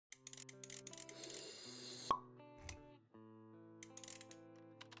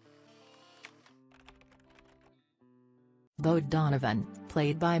Bode Donovan,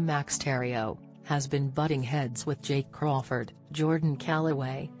 played by Max Terrio, has been butting heads with Jake Crawford, Jordan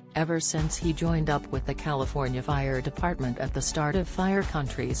Calloway, ever since he joined up with the California Fire Department at the start of Fire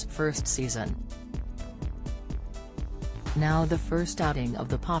Country's first season. Now the first outing of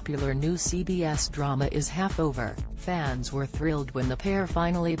the popular new CBS drama is half over, fans were thrilled when the pair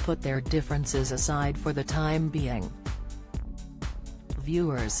finally put their differences aside for the time being.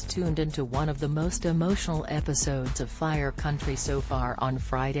 Viewers tuned into one of the most emotional episodes of Fire Country so far on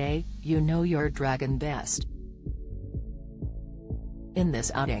Friday, You Know Your Dragon Best. In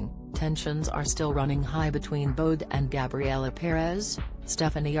this outing, tensions are still running high between Bode and Gabriela Perez,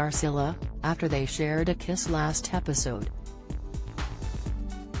 Stephanie Arcilla, after they shared a kiss last episode.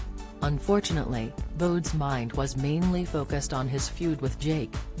 Unfortunately, Bode's mind was mainly focused on his feud with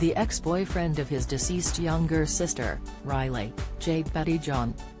Jake, the ex-boyfriend of his deceased younger sister, Riley, J. Betty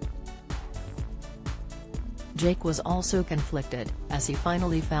John. Jake was also conflicted, as he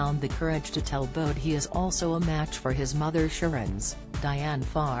finally found the courage to tell Bode he is also a match for his mother Sharon's, Diane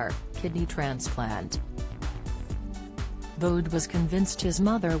Farr, kidney transplant. Bode was convinced his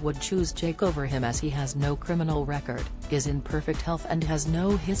mother would choose Jake over him as he has no criminal record, is in perfect health and has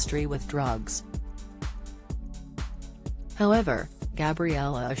no history with drugs. However,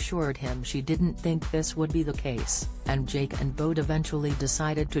 Gabriela assured him she didn't think this would be the case, and Jake and Bode eventually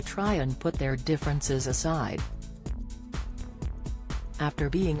decided to try and put their differences aside.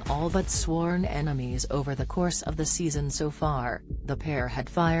 After being all but sworn enemies over the course of the season so far, the pair had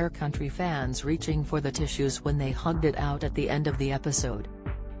Fire Country fans reaching for the tissues when they hugged it out at the end of the episode.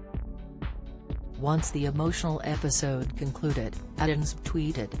 Once the emotional episode concluded, Adams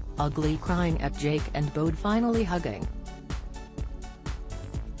tweeted, "Ugly crying at Jake and Bode finally hugging.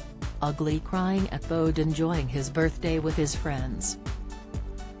 Ugly crying at Bode enjoying his birthday with his friends.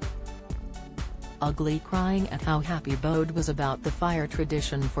 Ugly crying at how happy Bode was about the Fire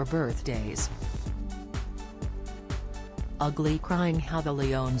tradition for birthdays. Ugly crying how the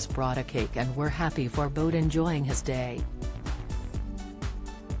Leones brought a cake and were happy for Bode enjoying his day."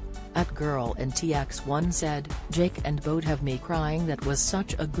 At Girl in TX1 said, "Jake and Bode have me crying. That was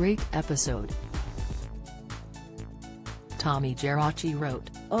such a great episode." Tommy Geraci wrote,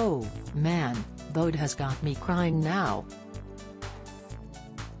 "Oh, man, Bode has got me crying now."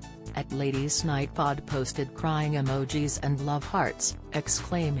 At Ladies Night Pod posted crying emojis and love hearts,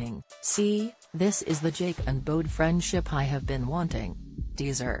 exclaiming, "See, this is the Jake and Bode friendship I have been wanting."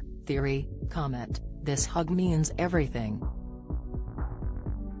 Teaser, theory, comment, "This hug means everything.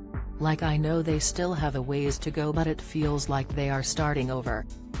 Like I know they still have a ways to go but it feels like they are starting over.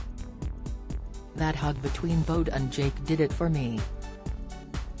 That hug between Bode and Jake did it for me.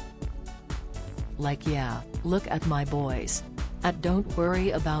 Like yeah, look at my boys." At Don't Worry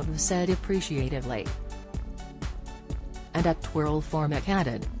About Me said appreciatively. And at Twirl Formic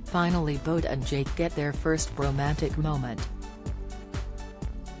added, "Finally Bode and Jake get their first romantic moment."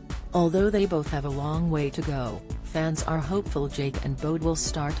 Although they both have a long way to go, fans are hopeful Jake and Bode will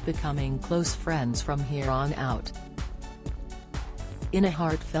start becoming close friends from here on out. In a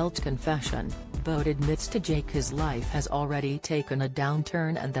heartfelt confession, Bode admits to Jake his life has already taken a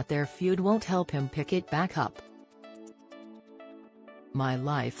downturn and that their feud won't help him pick it back up. "My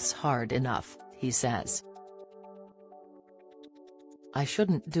life's hard enough," he says. "I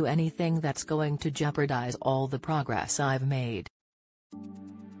shouldn't do anything that's going to jeopardize all the progress I've made.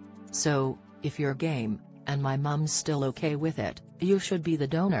 So, if you're game, and my mum's still okay with it, you should be the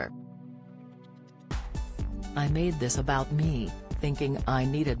donor. I made this about me, thinking I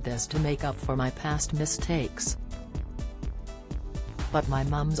needed this to make up for my past mistakes. But my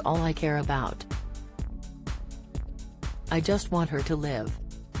mum's all I care about. I just want her to live.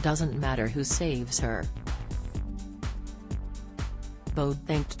 Doesn't matter who saves her." Bode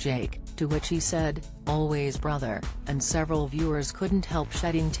thanked Jake, to which he said, "Always brother," and several viewers couldn't help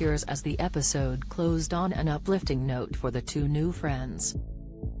shedding tears as the episode closed on an uplifting note for the two new friends.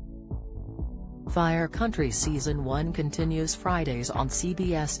 Fire Country Season 1 continues Fridays on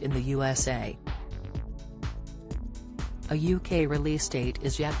CBS in the USA. A UK release date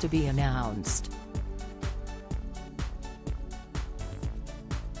is yet to be announced.